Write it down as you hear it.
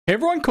Hey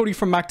everyone, Cody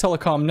from Mac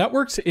Telecom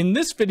Networks. In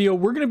this video,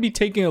 we're going to be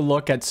taking a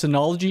look at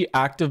Synology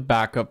Active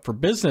Backup for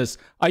Business.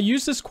 I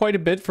use this quite a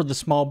bit for the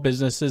small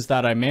businesses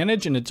that I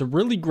manage, and it's a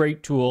really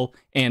great tool,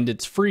 and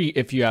it's free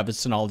if you have a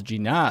Synology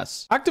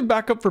NAS. Active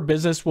Backup for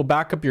Business will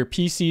back up your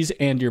PCs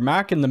and your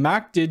Mac, and the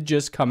Mac did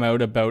just come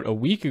out about a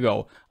week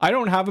ago. I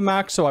don't have a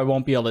Mac, so I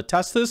won't be able to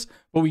test this,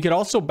 but we could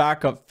also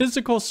back up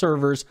physical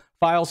servers,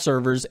 file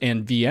servers,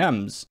 and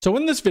VMs. So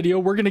in this video,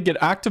 we're going to get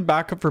Active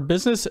Backup for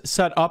Business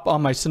set up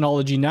on my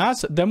Synology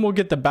NAS. Then we'll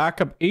get the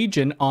backup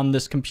agent on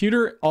this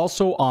computer,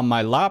 also on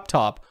my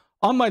laptop.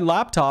 On my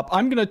laptop,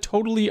 I'm going to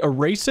totally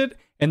erase it,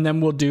 and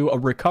then we'll do a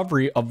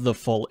recovery of the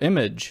full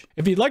image.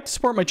 If you'd like to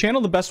support my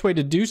channel, the best way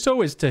to do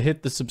so is to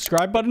hit the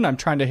subscribe button. I'm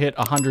trying to hit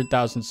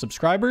 100,000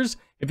 subscribers.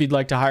 If you'd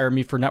like to hire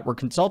me for network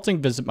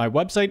consulting, visit my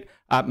website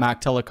at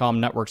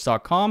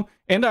mactelecomnetworks.com.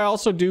 And I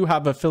also do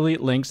have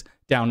affiliate links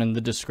down in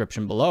the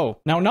description below.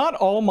 Now, not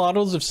all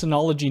models of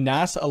Synology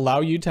NAS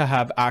allow you to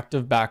have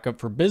Active Backup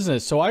for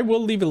Business, so I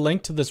will leave a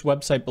link to this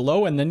website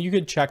below, and then you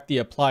could check the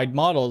applied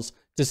models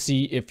to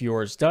see if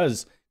yours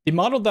does. The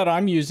model that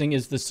I'm using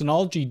is the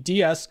Synology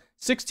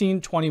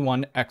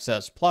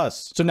DS1621XS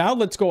Plus. So now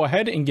let's go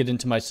ahead and get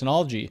into my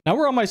Synology. Now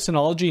we're on my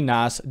Synology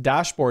NAS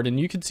dashboard, and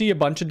you can see a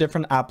bunch of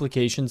different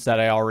applications that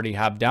I already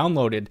have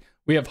downloaded.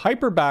 We have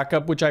Hyper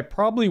Backup, which I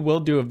probably will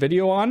do a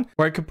video on,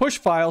 where I could push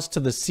files to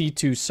the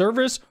C2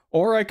 service,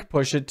 or I could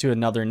push it to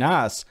another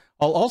NAS.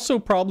 I'll also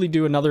probably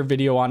do another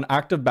video on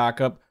Active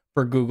Backup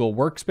for Google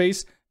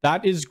Workspace.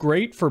 That is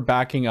great for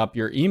backing up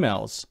your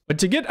emails. But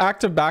to get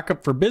Active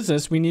Backup for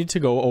Business, we need to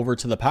go over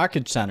to the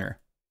Package Center.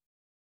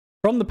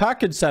 From the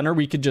Package Center,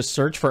 we could just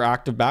search for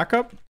Active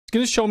Backup. It's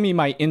going to show me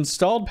my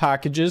installed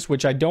packages,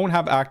 which I don't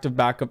have Active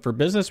Backup for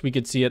Business. We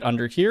could see it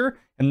under here,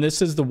 and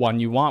this is the one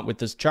you want with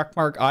this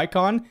checkmark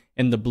icon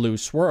and the blue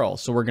swirl.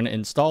 So we're going to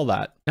install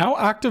that. Now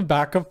Active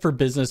Backup for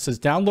Business is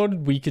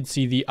downloaded. We could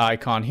see the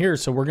icon here,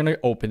 so we're going to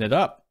open it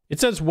up. It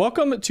says,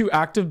 welcome to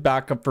Active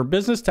Backup for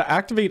Business. To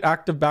activate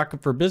Active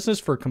Backup for Business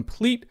for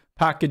complete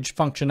package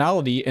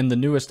functionality and the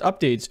newest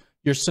updates,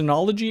 your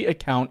Synology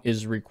account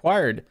is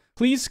required.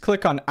 Please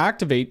click on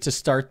Activate to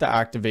start the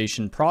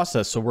activation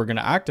process. So we're going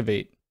to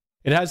activate.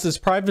 It has this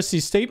privacy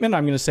statement.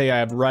 I'm going to say I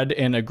have read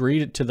and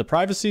agreed to the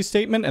privacy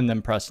statement and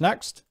then press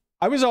Next.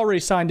 I was already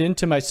signed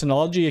into my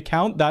Synology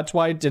account. That's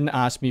why it didn't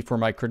ask me for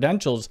my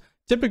credentials.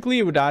 Typically,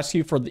 it would ask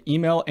you for the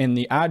email and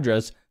the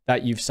address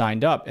that you've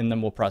signed up, and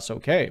then we'll press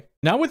OK.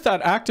 Now with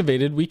that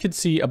activated, we could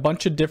see a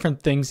bunch of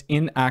different things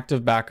in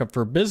Active Backup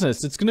for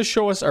Business. It's going to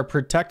show us our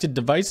protected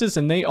devices,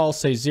 and they all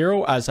say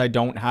 0 as I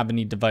don't have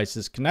any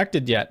devices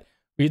connected yet.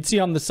 We'd see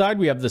on the side,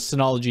 we have the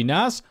Synology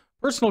NAS,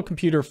 personal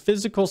computer,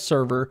 physical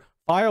server,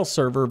 file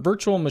server,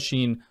 virtual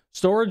machine,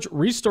 storage,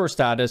 restore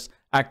status,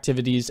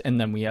 activities,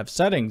 and then we have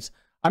settings.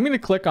 I'm going to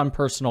click on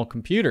personal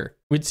computer.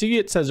 We'd see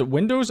it says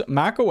Windows,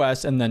 Mac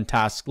OS, and then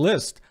task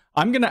list.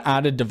 I'm going to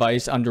add a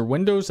device under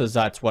Windows as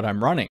that's what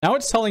I'm running. Now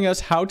it's telling us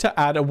how to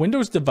add a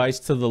Windows device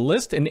to the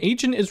list. An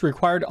agent is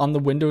required on the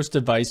Windows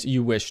device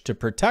you wish to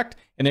protect,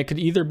 and it could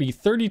either be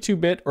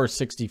 32-bit or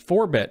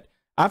 64-bit.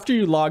 After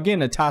you log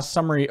in, a task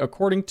summary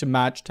according to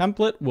match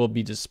template will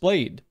be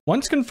displayed.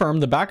 Once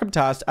confirmed, the backup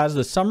task as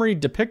the summary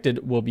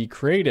depicted will be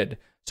created.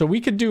 So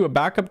we could do a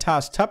backup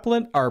task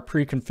template, are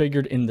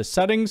pre-configured in the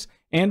settings,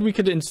 and we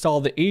could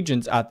install the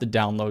agents at the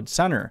download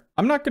center.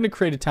 I'm not going to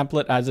create a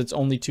template as it's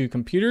only 2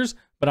 computers,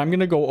 but I'm going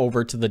to go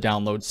over to the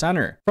download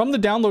center. From the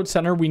download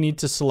center, we need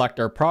to select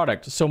our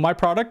product. So my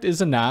product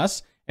is a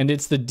NAS, and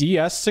it's the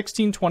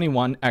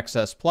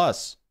DS1621XS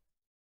Plus.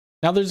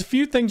 Now there's a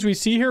few things we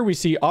see here. We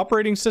see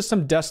operating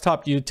system,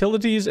 desktop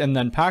utilities, and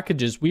then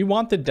packages. We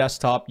want the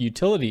desktop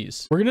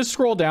utilities. We're going to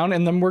scroll down,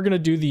 and then we're going to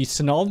do the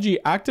Synology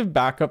Active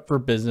Backup for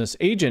Business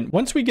agent.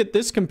 Once we get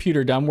this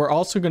computer done, we're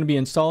also going to be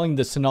installing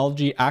the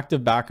Synology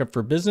Active Backup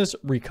for Business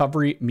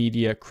Recovery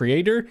Media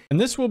Creator. And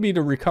this will be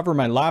to recover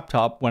my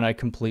laptop when I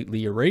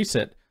completely erase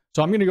it.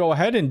 So I'm going to go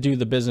ahead and do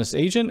the business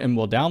agent, and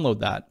we'll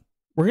download that.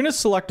 We're going to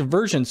select a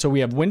version. So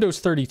we have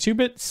Windows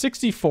 32-bit,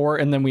 64,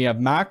 and then we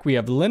have Mac, we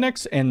have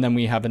Linux, and then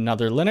we have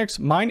another Linux.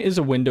 Mine is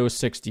a Windows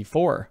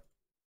 64.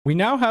 We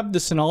now have the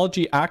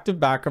Synology Active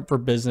Backup for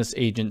Business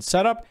agent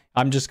set up.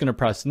 I'm just going to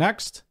press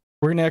Next.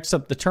 We're going to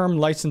accept the term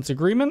license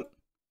agreement,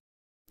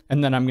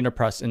 and then I'm going to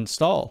press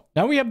Install.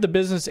 Now we have the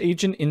business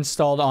agent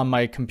installed on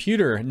my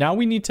computer. Now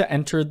we need to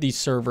enter the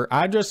server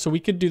address. So we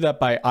could do that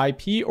by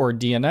IP or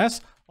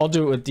DNS. I'll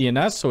do it with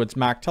DNS. So it's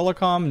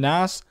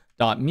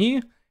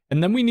mactelecomnas.me.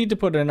 And then we need to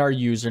put in our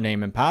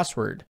username and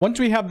password. Once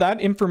we have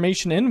that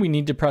information in, we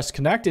need to press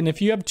connect. And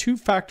if you have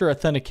 2-factor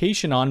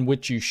authentication on,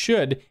 which you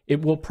should,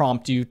 it will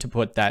prompt you to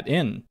put that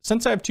in.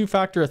 Since I have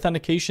 2-factor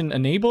authentication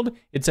enabled,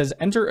 it says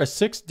enter a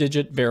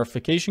 6-digit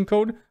verification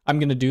code. I'm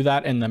going to do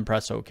that and then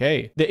press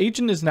OK. The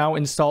agent is now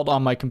installed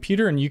on my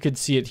computer, and you can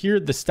see it here.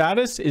 The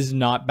status is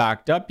not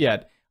backed up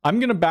yet. I'm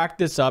going to back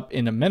this up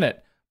in a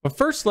minute. But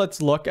first,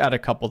 let's look at a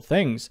couple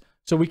things.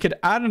 So we could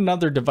add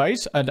another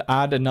device and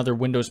add another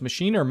Windows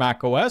machine or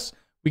Mac OS.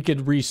 We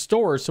could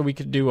restore, so we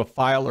could do a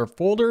file or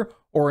folder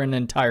or an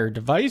entire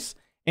device.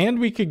 And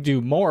we could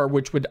do more,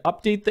 which would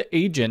update the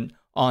agent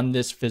on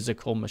this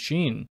physical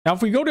machine. Now,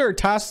 if we go to our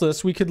task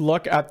list, we could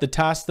look at the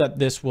task that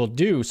this will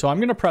do. So I'm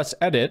going to press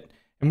edit,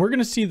 and we're going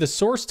to see the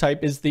source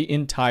type is the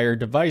entire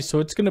device. So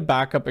it's going to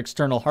back up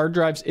external hard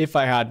drives if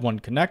I had one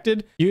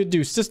connected. You could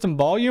do system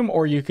volume,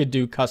 or you could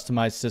do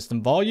customized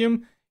system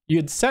volume.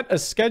 You'd set a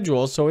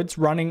schedule, so it's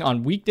running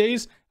on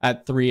weekdays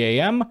at 3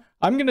 a.m.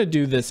 I'm going to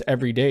do this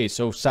every day,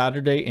 so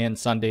Saturday and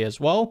Sunday as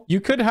well.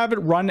 You could have it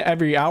run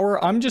every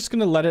hour. I'm just going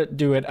to let it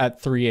do it at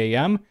 3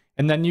 a.m.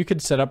 And then you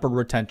could set up a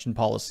retention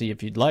policy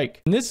if you'd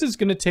like. And this is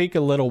going to take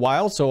a little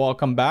while, so I'll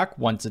come back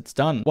once it's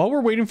done. While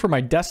we're waiting for my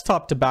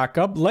desktop to back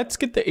up, let's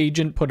get the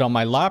agent put on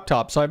my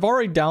laptop. So I've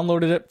already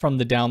downloaded it from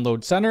the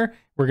download center.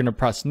 We're going to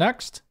press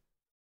next.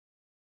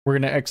 We're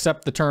going to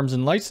accept the terms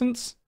and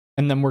license,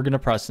 and then we're going to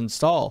press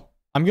install.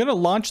 I'm going to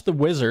launch the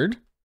wizard,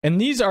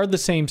 and these are the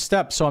same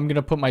steps. So I'm going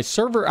to put my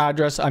server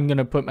address, I'm going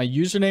to put my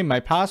username,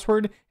 my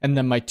password, and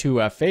then my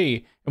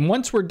 2FA. And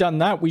once we're done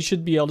that, we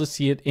should be able to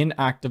see it in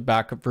Active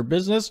Backup for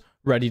Business,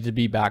 ready to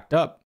be backed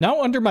up.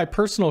 Now under my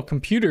personal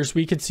computers,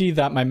 we could see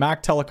that my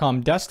Mac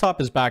Telecom desktop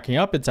is backing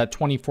up. It's at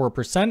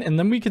 24%. And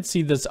then we could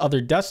see this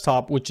other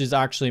desktop, which is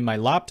actually my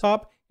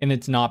laptop, and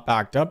it's not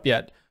backed up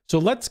yet. So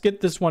let's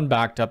get this one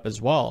backed up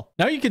as well.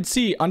 Now you can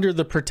see under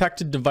the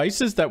protected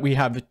devices that we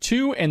have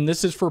 2, and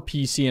this is for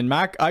PC and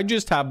Mac. I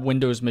just have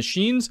Windows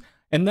machines.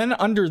 And then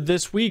under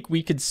this week,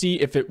 we could see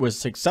if it was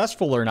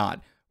successful or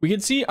not. We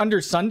can see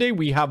under Sunday,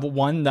 we have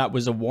one that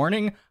was a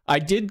warning. I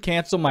did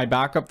cancel my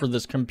backup for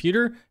this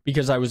computer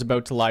because I was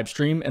about to live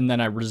stream, and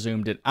then I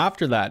resumed it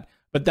after that.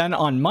 But then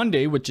on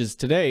Monday, which is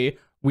today,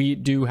 we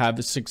do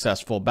have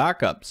successful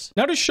backups.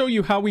 Now to show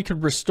you how we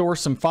could restore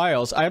some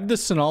files, I have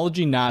this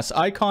Synology NAS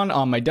icon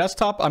on my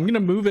desktop. I'm going to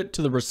move it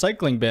to the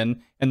recycling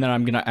bin, and then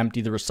I'm going to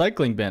empty the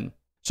recycling bin.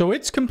 So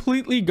it's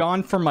completely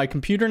gone from my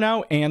computer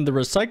now and the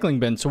recycling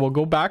bin. So we'll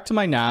go back to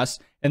my NAS,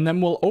 and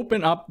then we'll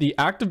open up the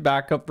Active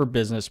Backup for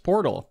Business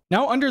portal.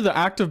 Now under the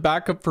Active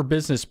Backup for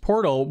Business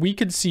portal, we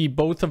could see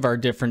both of our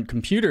different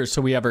computers.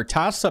 So we have our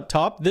tasks up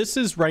top. This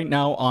is right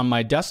now on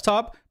my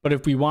desktop, but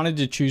if we wanted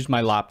to choose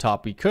my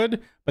laptop, we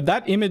could. But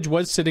that image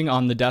was sitting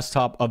on the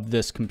desktop of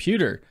this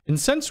computer. And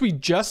since we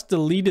just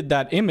deleted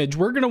that image,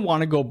 we're going to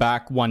want to go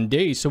back one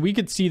day. So we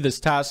could see this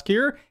task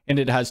here, and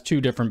it has 2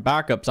 different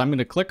backups. I'm going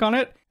to click on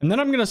it, and then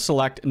I'm going to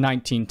select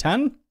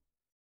 1910.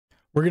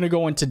 We're going to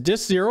go into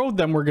disk 0,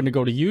 then we're going to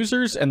go to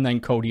users, and then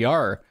cody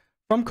R.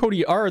 From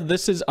cody R,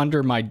 this is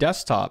under my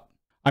desktop.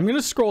 I'm going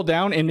to scroll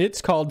down, and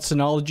it's called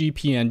Synology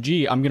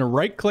PNG. I'm going to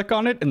right click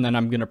on it, and then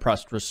I'm going to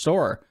press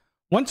restore.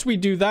 Once we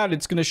do that,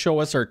 it's going to show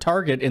us our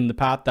target in the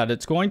path that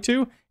it's going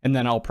to, and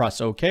then I'll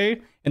press OK,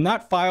 and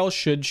that file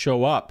should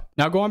show up.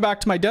 Now going back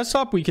to my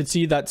desktop, we can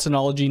see that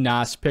Synology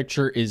NAS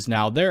picture is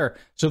now there.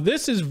 So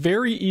this is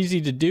very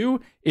easy to do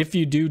if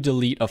you do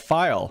delete a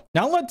file.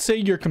 Now let's say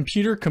your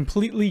computer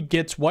completely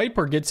gets wiped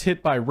or gets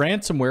hit by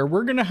ransomware.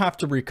 We're going to have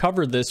to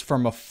recover this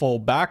from a full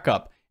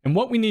backup. And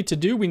what we need to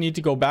do, we need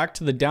to go back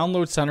to the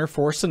download center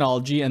for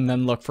Synology and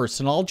then look for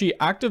Synology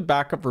Active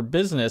Backup for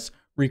Business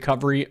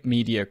Recovery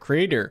Media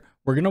Creator.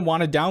 We're going to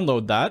want to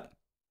download that,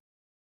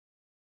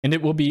 and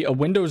it will be a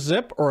Windows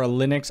zip or a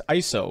Linux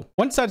ISO.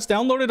 Once that's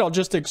downloaded, I'll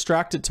just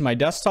extract it to my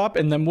desktop,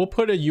 and then we'll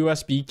put a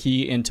USB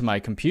key into my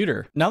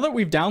computer. Now that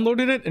we've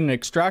downloaded it and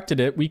extracted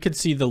it, we could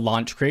see the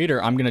launch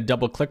creator. I'm going to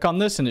double click on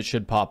this and it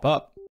should pop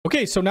up.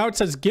 Okay, so now it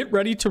says get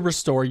ready to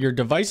restore your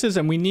devices,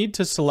 and we need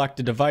to select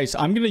a device.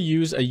 I'm going to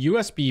use a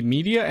USB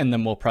media, and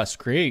then we'll press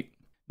create.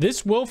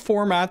 This will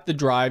format the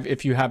drive.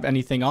 If you have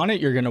anything on it,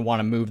 you're going to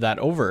want to move that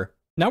over.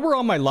 Now we're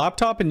on my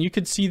laptop, and you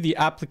can see the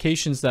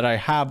applications that I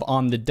have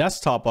on the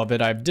desktop of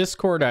it. I have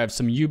Discord, I have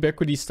some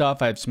Ubiquiti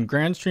stuff, I have some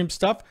GrandStream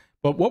stuff.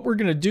 But what we're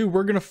going to do,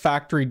 we're going to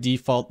factory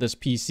default this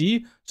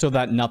PC so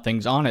that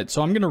nothing's on it.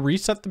 So I'm going to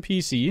reset the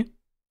PC.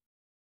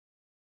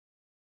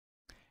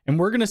 And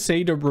we're going to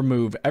say to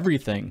remove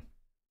everything.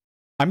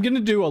 I'm going to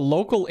do a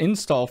local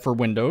install for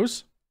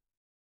Windows.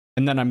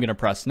 And then I'm going to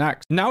press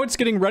next. Now it's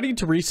getting ready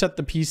to reset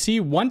the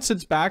PC. Once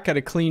it's back at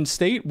a clean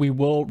state, we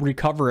will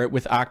recover it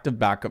with Active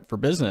Backup for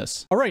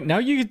Business. All right, now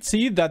you can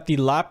see that the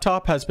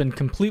laptop has been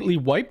completely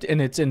wiped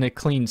and it's in a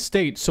clean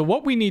state. So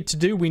what we need to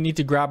do, we need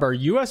to grab our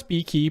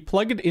USB key,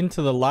 plug it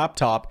into the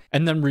laptop,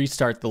 and then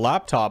restart the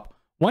laptop.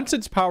 Once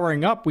it's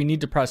powering up, we need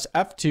to press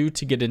F2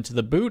 to get into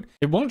the boot.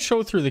 It won't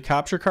show through the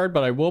capture card,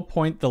 but I will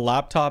point the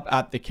laptop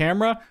at the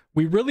camera.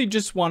 We really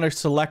just want to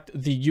select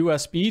the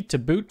USB to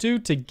boot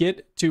to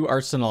get to our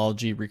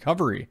Synology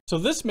recovery. So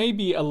this may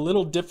be a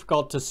little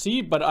difficult to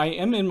see, but I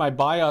am in my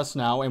BIOS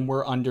now and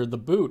we're under the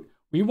boot.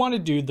 We want to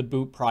do the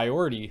boot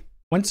priority.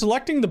 When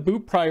selecting the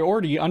boot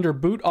priority under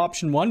boot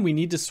option 1, we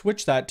need to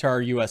switch that to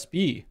our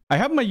USB. I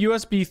have my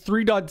USB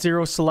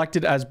 3.0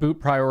 selected as boot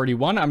priority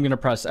 1. I'm going to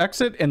press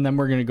exit, and then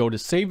we're going to go to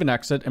save and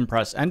exit and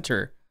press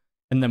enter.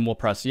 And then we'll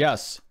press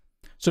yes.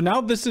 So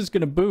now this is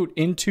going to boot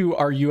into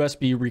our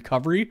USB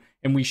recovery,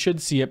 and we should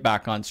see it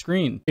back on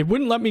screen. It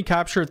wouldn't let me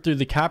capture it through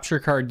the capture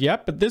card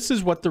yet, but this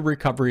is what the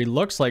recovery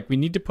looks like. We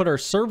need to put our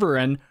server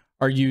in,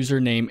 our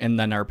username, and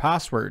then our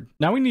password.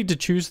 Now we need to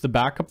choose the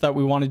backup that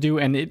we want to do,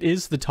 and it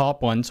is the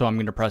top one, so I'm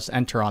going to press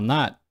enter on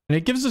that. and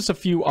it gives us a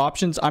few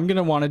options. I'm going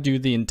to want to do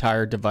the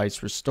entire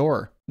device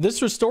restore.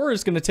 This restore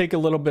is going to take a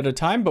little bit of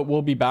time, but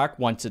we'll be back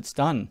once it's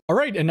done. All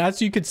right, and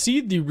as you can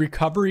see, the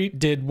recovery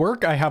did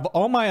work. I have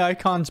all my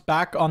icons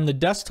back on the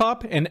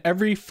desktop, and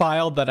every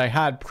file that I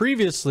had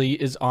previously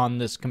is on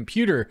this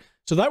computer.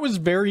 So that was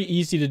very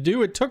easy to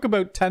do. It took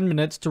about 10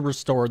 minutes to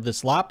restore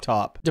this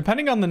laptop.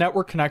 Depending on the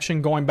network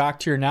connection going back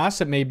to your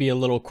NAS, it may be a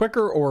little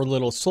quicker or a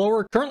little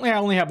slower. Currently, I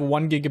only have a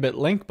 1 gigabit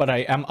link, but I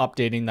am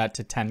updating that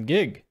to 10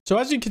 gig. So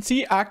as you can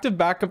see, Active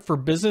Backup for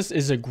Business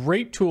is a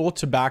great tool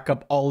to back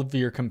up all of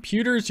your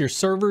computers, your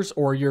servers,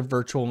 or your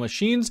virtual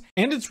machines,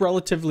 and it's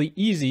relatively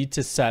easy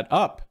to set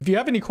up. If you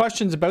have any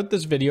questions about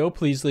this video,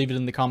 please leave it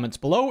in the comments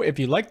below. If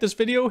you like this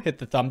video, hit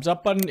the thumbs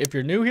up button. If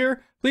you're new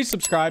here, please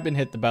subscribe and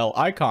hit the bell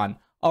icon.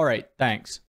 All right, thanks.